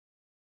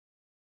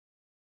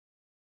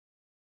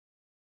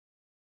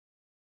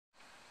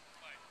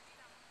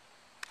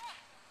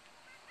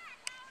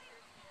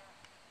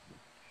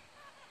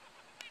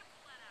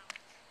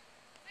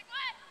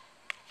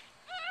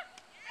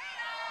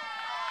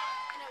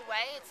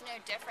way, it's no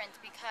different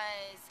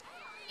because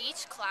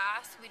each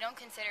class, we don't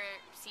consider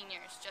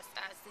seniors just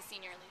as the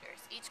senior leaders.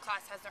 Each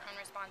class has their own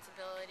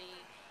responsibility.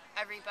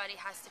 Everybody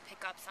has to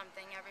pick up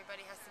something.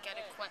 Everybody has to get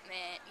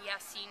equipment.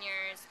 Yes,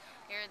 seniors,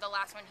 you're the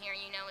last one here.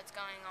 You know what's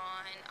going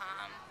on.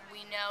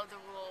 We know the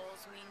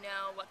rules. We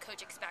know what coach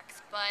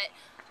expects. But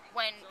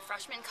when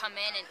freshmen come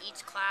in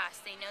each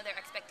class, they know their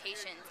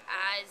expectations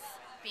as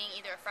being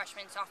either a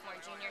freshman, sophomore,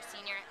 junior,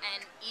 senior,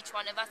 and each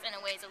one of us in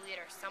a way is a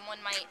leader.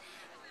 Someone might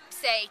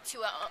say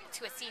to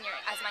a senior,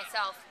 as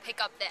myself, pick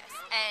up this.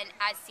 And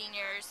as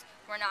seniors,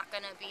 we're not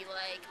going to be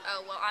like,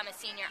 oh, well, I'm a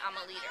senior, I'm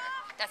a leader.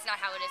 That's not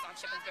how it is on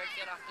Shippensburg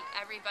field hockey.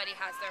 Everybody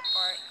has their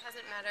part. It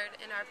hasn't mattered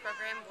in our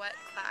program what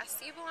class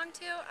you belong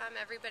to.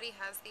 Everybody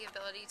has the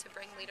ability to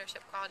bring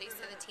leadership qualities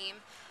to the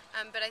team.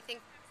 But I think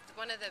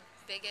one of the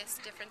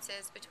biggest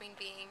differences between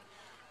being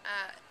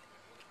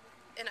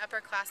an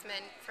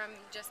upperclassman from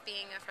just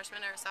being a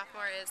freshman or a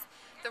sophomore is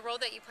the role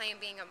that you play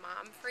in being a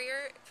mom for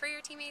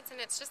your teammates,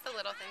 and it's just the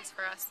little things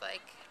for us,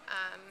 like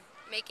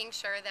making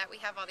sure that we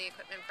have all the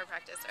equipment for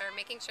practice, or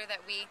making sure that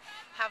we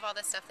have all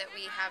the stuff that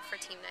we have for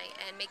team night,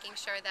 and making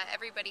sure that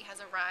everybody has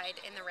a ride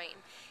in the rain.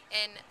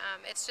 And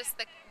it's just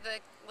the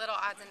little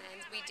odds and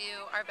ends. We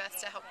do our best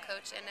to help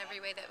coach in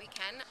every way that we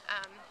can.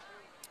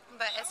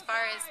 But as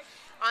far as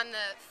on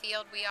the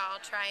field, we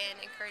all try and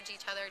encourage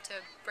each other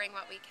to bring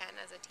what we can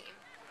as a team.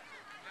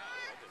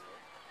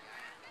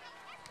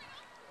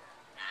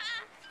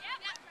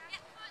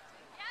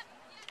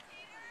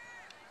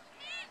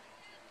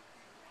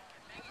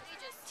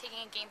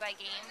 Taking it game by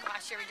game.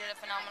 Last year we did a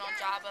phenomenal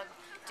job of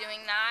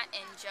doing that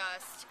and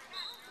just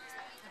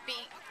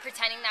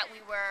pretending that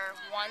we were,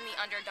 one, the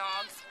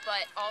underdogs,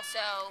 but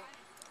also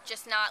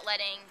just not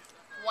letting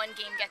one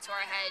game get to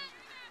our head,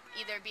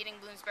 either beating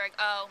Bloomsburg,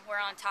 oh,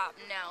 we're on top.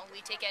 No, we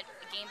take it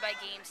game by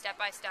game,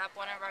 step by step.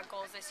 One of our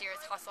goals this year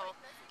is hustle,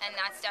 and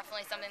that's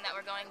definitely something that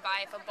we're going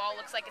by. If a ball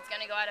looks like it's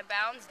going to go out of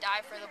bounds,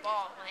 dive for the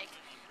ball. Like,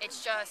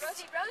 it's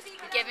just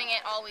giving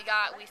it all we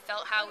got. We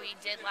felt how we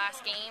did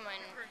last game,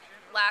 and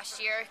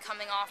last year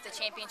coming off the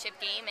championship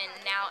game, and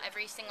now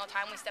every single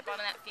time we step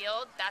onto that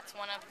field, that's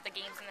one of the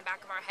games in the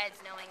back of our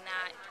heads, knowing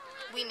that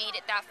we made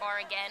it that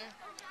far again,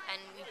 and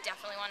we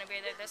definitely want to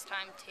be there this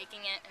time,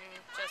 taking it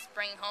and just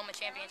bringing home a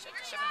championship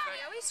to Shippensburg.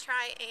 We always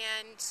try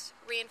and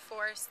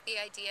reinforce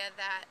the idea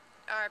that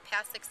our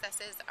past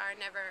successes are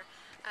never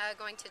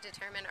going to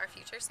determine our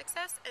future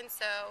success, and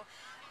so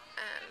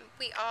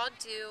we all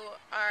do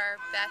our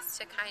best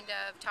to kind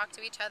of talk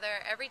to each other.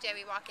 Every day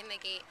we walk in the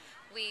gate,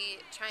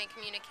 we try and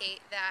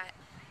communicate that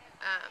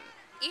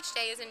each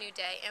day is a new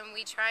day, and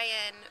we try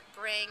and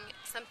bring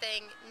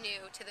something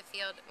new to the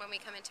field when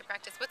we come into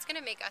practice. What's going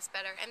to make us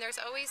better? And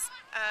there's always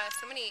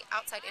so many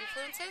outside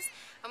influences,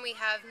 and we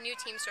have new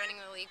teams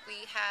joining the league.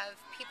 We have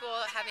people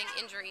having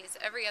injuries.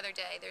 Every other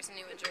day there's a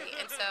new injury,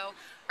 and so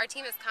our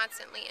team is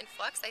constantly in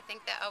flux. I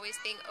think that always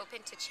being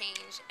open to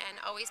change and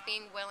always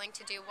being willing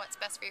to do what's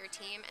best for your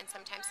team, and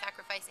sometimes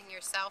sacrificing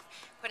yourself,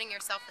 putting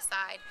yourself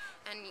aside,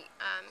 and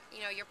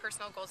your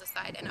personal goals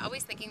aside, and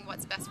always thinking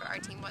what's best for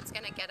our team, what's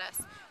going to get us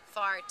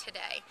far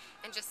today,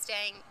 and just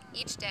staying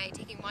each day,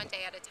 taking one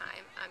day at a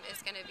time,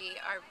 is going to be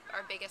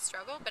our biggest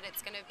struggle, but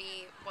it's going to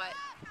be what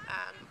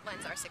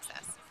lends our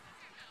success.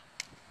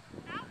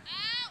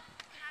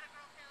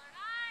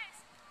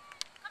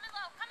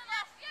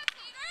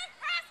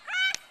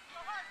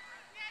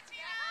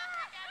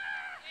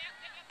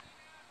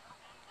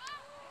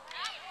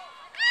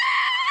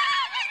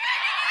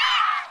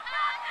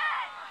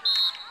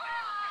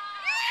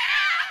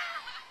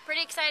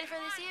 Pretty excited for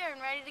this year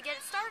and ready to get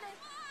it started.